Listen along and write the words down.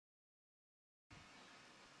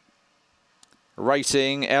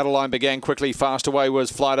racing. Outer line began quickly. Fast away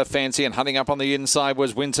was Flight of Fancy, and hunting up on the inside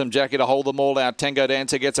was Winsome Jackie to hold them all out. Tango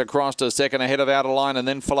Dancer gets across to second ahead of Outer Line, and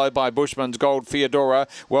then followed by Bushman's Gold Theodora.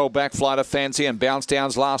 Well back Flight of Fancy, and Bounce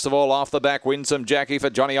Down's last of all off the back. Winsome Jackie for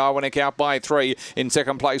Johnny Iwanick out by 3. In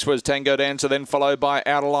second place was Tango Dancer, then followed by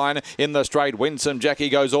Outer Line in the straight. Winsome Jackie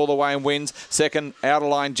goes all the way and wins. Second, Outer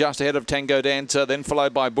Line just ahead of Tango Dancer, then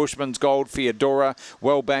followed by Bushman's Gold Theodora.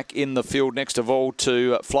 Well back in the field next of all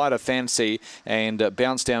to Flight of Fancy, and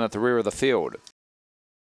Bounce Down at the rear of the field.